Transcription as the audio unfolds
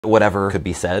whatever could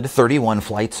be said. 31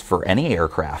 flights for any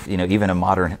aircraft, you know, even a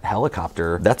modern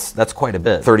helicopter, that's quite a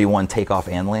bit. 31 takeoff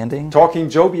and landing. Talking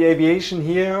Joby Aviation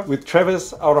here with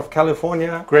Travis out of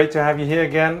California. Great to have you here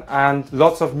again, and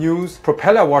lots of news.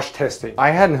 Propeller wash testing.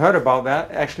 I hadn't heard about that.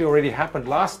 It actually already happened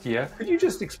last year. Could you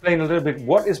just explain a little bit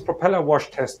what is propeller wash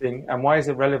testing and why is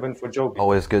it relevant for Joby?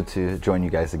 Always good to join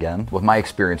you guys again. With my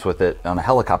experience with it, on a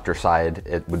helicopter side,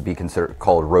 it would be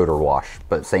called rotor wash,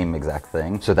 but same exact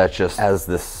thing. So that's just as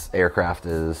this aircraft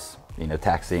is, you know,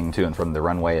 taxiing to and from the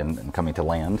runway and coming to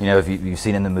land. You know, if you've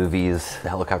seen in the movies, the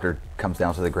helicopter comes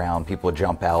down to the ground, people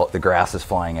jump out, the grass is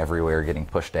flying everywhere, getting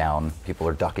pushed down, people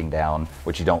are ducking down,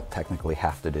 which you don't technically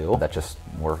have to do. That's just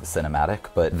more cinematic,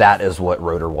 but that is what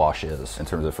rotor wash is in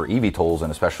terms of for eVTOLs,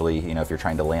 and especially, you know, if you're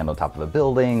trying to land on top of a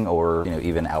building or, you know,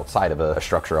 even outside of a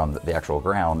structure on the actual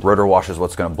ground. Rotor wash is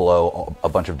what's going to blow a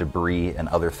bunch of debris and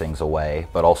other things away,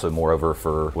 but also moreover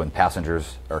for when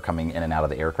passengers are coming in and out of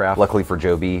the aircraft. Luckily for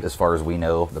Joby, as far as we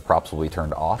know, the props will be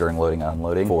turned off during loading and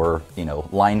unloading. For, you know,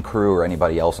 line crew or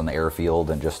anybody else on the airfield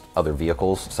and just other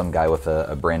vehicles, some guy with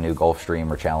a brand new Gulfstream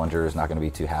or Challenger is not going to be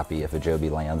too happy if a Joby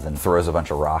lands and throws a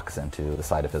bunch of rocks into the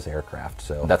side of his aircraft.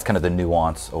 So that's kind of the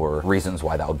nuance or reasons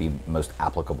why that would be most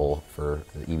applicable for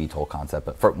the eVTOL concept.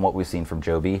 But from what we've seen from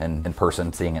Joby and in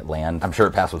person, seeing it land, I'm sure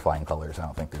it passed with flying colors. I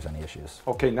don't think there's any issues.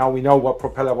 Okay, now we know what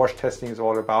propeller wash testing is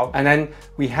all about. And then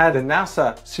we had a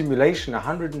NASA simulation,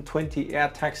 120 air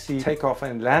taxi takeoff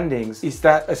and landings. Is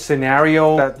that a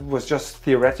scenario that was just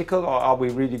theoretical, or are we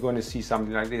really going to see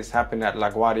something like this happen at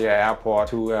LaGuardia Airport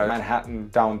to Manhattan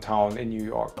downtown in New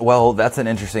York? Well, that's an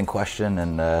interesting question,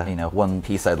 and you know, one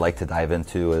piece I'd like to dive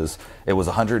into is it was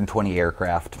 120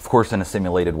 aircraft, of course in a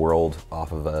simulated world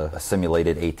off of a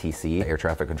simulated ATC, air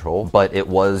traffic control, but it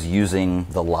was using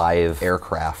the live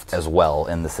aircraft as well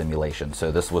in the simulation.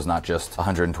 So this was not just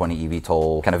 120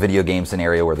 eVTOL kind of video game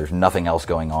scenario where there's nothing else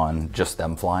going on, just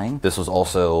them flying. This was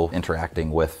also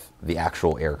interacting with the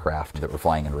actual aircraft that were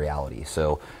flying in reality.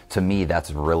 So to me,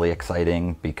 that's really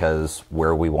exciting because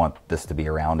where we want this to be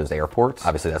around is airports.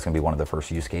 Obviously, that's going to be one of the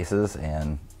first use cases,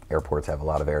 and airports have a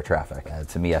lot of air traffic.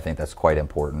 To me, I think that's quite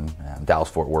important.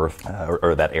 Dallas-Fort Worth,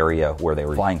 or that area where they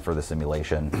were flying for the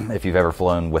simulation. If you've ever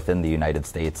flown within the United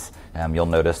States, you'll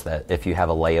notice that if you have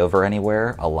a layover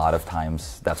anywhere, a lot of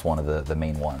times that's one of the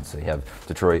main ones. So you have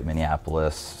Detroit,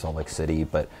 Minneapolis, Salt Lake City,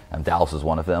 but Dallas is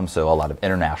one of them. So a lot of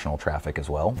international traffic as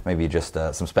well. Maybe just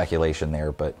some speculation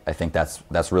there, but I think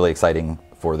that's really exciting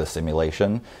for the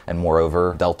simulation. And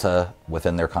moreover, Delta,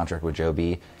 within their contract with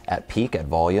Joby, at peak, at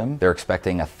volume, they're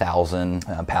expecting 1,000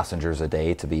 passengers a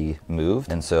day to be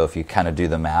moved. And so if you kind of do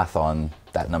the math on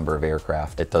that number of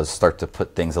aircraft, it does start to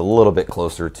put things a little bit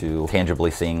closer to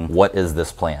tangibly seeing what is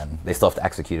this plan. They still have to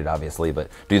execute it, obviously, but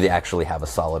do they actually have a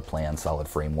solid plan, solid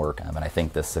framework? And I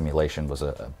think this simulation was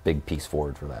a big piece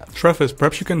forward for that. Travis,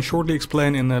 perhaps you can shortly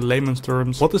explain in layman's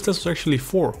terms what this test was actually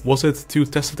for. Was it to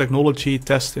test the technology,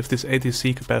 test if these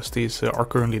ATC capacities are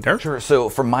currently there? Sure. So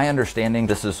from my understanding,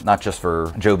 this is not just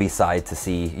for Joby's side to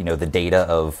see, you know, the data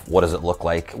of what does it look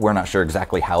like. We're not sure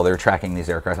exactly how they're tracking these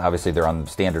aircraft. Obviously, they're on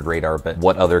standard radar, but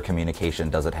what other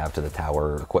communication does it have to the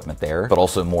tower equipment there? But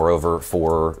also, moreover,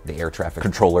 for the air traffic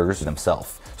controllers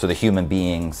themselves. So the human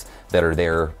beings that are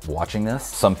there watching this.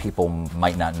 Some people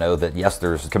might not know that, yes,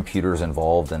 there's computers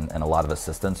involved and a lot of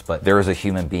assistance, but there is a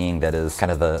human being that is kind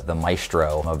of the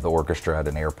maestro of the orchestra at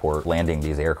an airport landing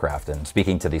these aircraft and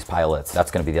speaking to these pilots.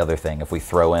 That's going to be the other thing. If we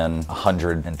throw in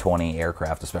 120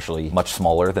 aircraft, especially much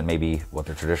smaller than maybe what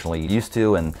they're traditionally used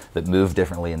to and that move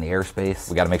differently in the airspace,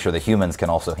 we got to make sure the humans can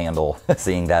also handle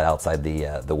seeing that outside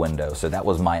the window. So that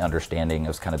was my understanding. It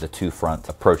was kind of the two-front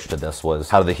approach to this, was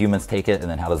how do the humans take it,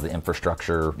 and then how does the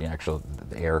infrastructure, you know,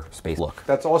 the airspace look.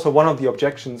 That's also one of the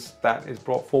objections that is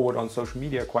brought forward on social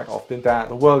media quite often, that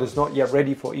the world is not yet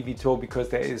ready for eVTOL because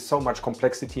there is so much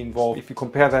complexity involved. If you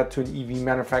compare that to an EV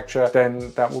manufacturer,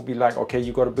 then that will be like, okay,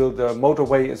 you got to build the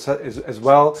motorway as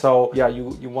well. So yeah,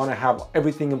 you want to have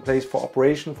everything in place for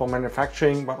operation, for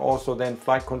manufacturing, but also then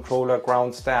flight controller,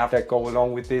 ground staff that go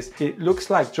along with this. It looks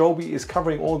like Joby is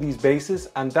covering all these bases,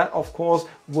 and that of course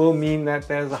will mean that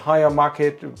there's a higher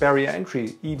market barrier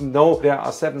entry, even though there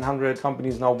are 700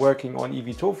 companies now working on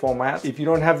eVTOL formats. If you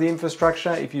don't have the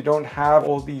infrastructure, if you don't have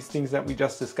all these things that we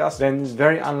just discussed, then it's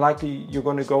very unlikely you're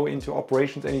going to go into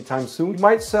operations anytime soon. You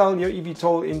might sell your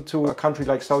eVTOL into a country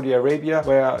like Saudi Arabia,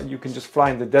 where you can just fly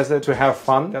in the desert to have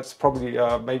fun. That's probably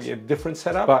maybe a different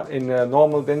setup, but in a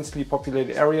normal densely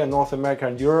populated area, North America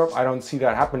and Europe, I don't see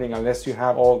that happening unless you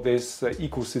have all this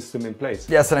ecosystem in place.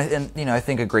 Yes, and you know, I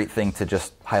think a great thing to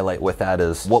just highlight with that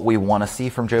is what we want to see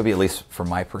from Joby, at least from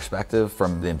my perspective,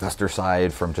 from the investor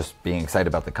side, from just being excited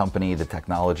about the company, the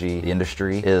technology, the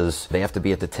industry, is they have to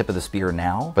be at the tip of the spear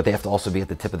now, but they have to also be at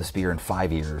the tip of the spear in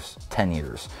 5 years, 10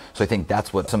 years. So I think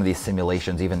that's what some of these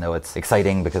simulations, even though it's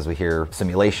exciting because we hear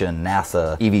simulation,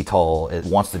 NASA, eVTOL, it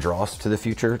wants to draw us to the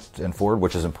future and forward,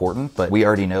 which is important, but we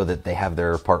already know that they have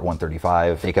their Part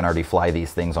 135. They can already fly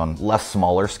these things on less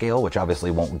smaller scale, which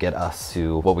obviously won't get us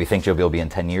to what we think Joby will be in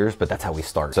 10 years, but that's how we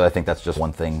start. So I think that's just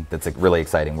one thing that's really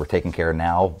exciting. We're taking care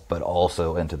now, but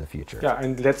also into the future. Yeah,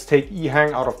 and let's take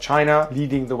EHang out of China,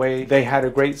 leading the way. They had a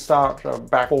great start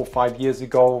back 4 or 5 years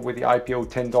ago with the IPO.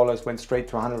 $10 went straight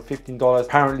to $115.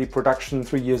 Apparently production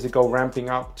 3 years ago ramping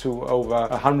up to over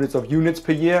hundreds of units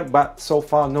per year, but so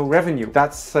far no revenue.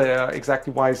 That's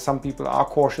exactly why some people are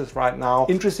cautious right now.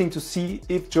 Interesting to see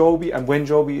if Joby and when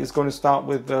Joby is going to start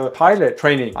with the pilot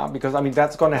training, because I mean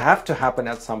that's going to have to happen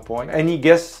at some point. Any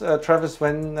guess, Travis,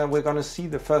 when we're going to see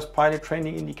the first pilot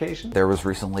training indication? There was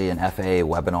recently an FAA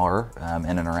webinar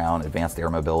in and around advanced air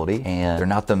mobility, and they're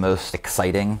not the most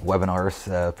exciting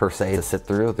webinars per se to sit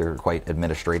through. They're quite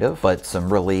administrative, but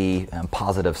some really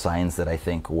positive signs that I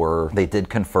think were, they did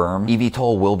confirm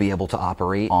eVTOL will be able to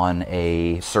operate on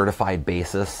a certified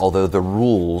basis, although the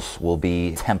rules will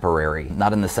be temporary,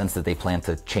 not in the sense that they plan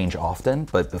to change often,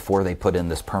 but before they put in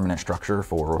this permanent structure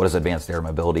for what does advanced air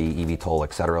mobility, eVTOL,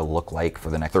 etc. look like for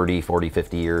the next 30, 40,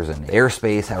 50 years in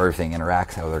airspace, how everything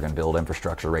interacts, how they're going to build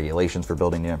infrastructure, regulations for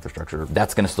building new infrastructure.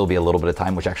 That's going to still be a little bit of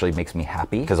time, which actually makes me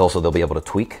happy, because also they'll be able to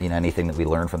tweak, anything that we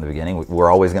learned from the beginning.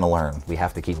 We're always going to learn. We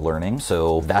have to keep learning.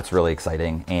 So that's really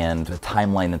exciting. And the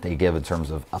timeline that they give in terms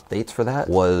of updates for that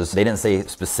was, they didn't say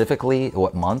specifically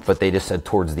what month, but they just said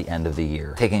towards the end of the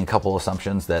year. Taking a couple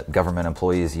assumptions that government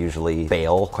employees usually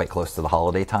bail quite close to the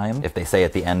holiday time. If they say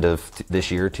at the end of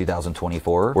this year,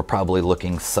 2024, we're probably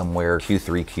looking somewhere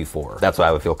Q3, Q4. That's why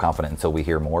I would feel confident until we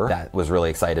hear more. That was really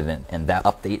excited, and that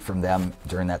update from them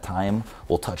during that time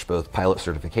will touch both pilot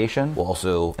certification, will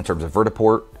also in terms of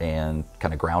vertiport and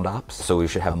kind of ground ops. So we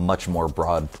should have a much more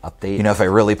broad update. If I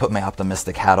really put my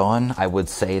optimistic hat on, I would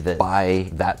say that by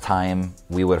that time,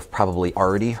 we would have probably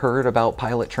already heard about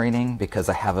pilot training, because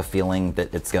I have a feeling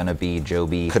that it's going to be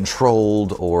Joby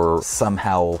controlled, or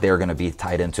somehow they're going to be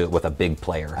tied into it with a big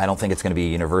player. I don't think it's going to be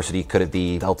a university. Could it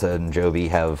be Delta and Joby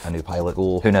have a new pilot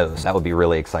school? Who knows? That would be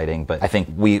really exciting. But I think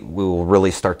we will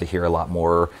really start to hear a lot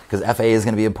more, because FAA is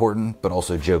going to be important, but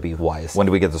also Joby wise. When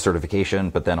do we get the certification?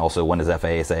 But then also, when does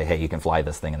FAA say, hey, you can fly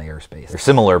this thing in the airspace? They're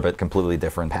similar, but completely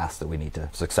different paths that we need to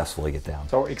successfully get down.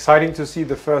 So exciting to see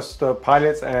the first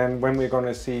pilots and when we're going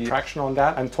to see traction on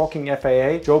that. And talking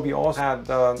FAA, Joby also had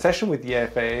a session with the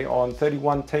FAA on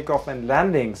 31 takeoff and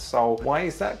landings. So why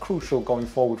is that crucial going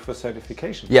forward for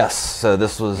certification? Yes, so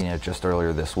this was just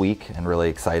earlier this week, and really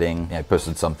exciting. I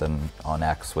posted something on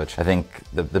X, which I think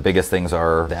the biggest things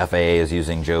are the FAA is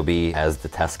using Joby as the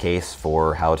test case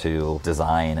for how to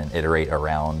design and iterate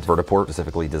around vertiport,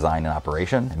 specifically design and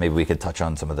operation. And maybe we could touch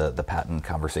on some of the patent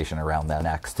conversation around that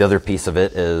next. The other piece of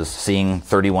it is seeing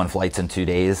 31 flights in 2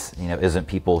 days, isn't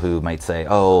people who might say,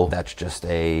 oh, that's just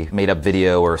a made up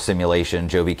video or simulation,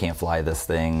 Joby can't fly this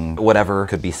thing, whatever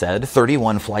could be said.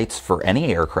 31 flights for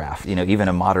any aircraft, even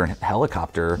a modern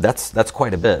helicopter, that's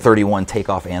quite a bit. 31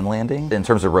 takeoff and landing. In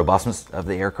terms of robustness of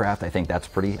the aircraft, I think that's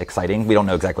pretty exciting. We don't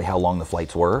know exactly how long the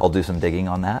flights were. I'll do some digging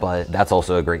on that, but that's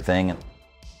also a great thing.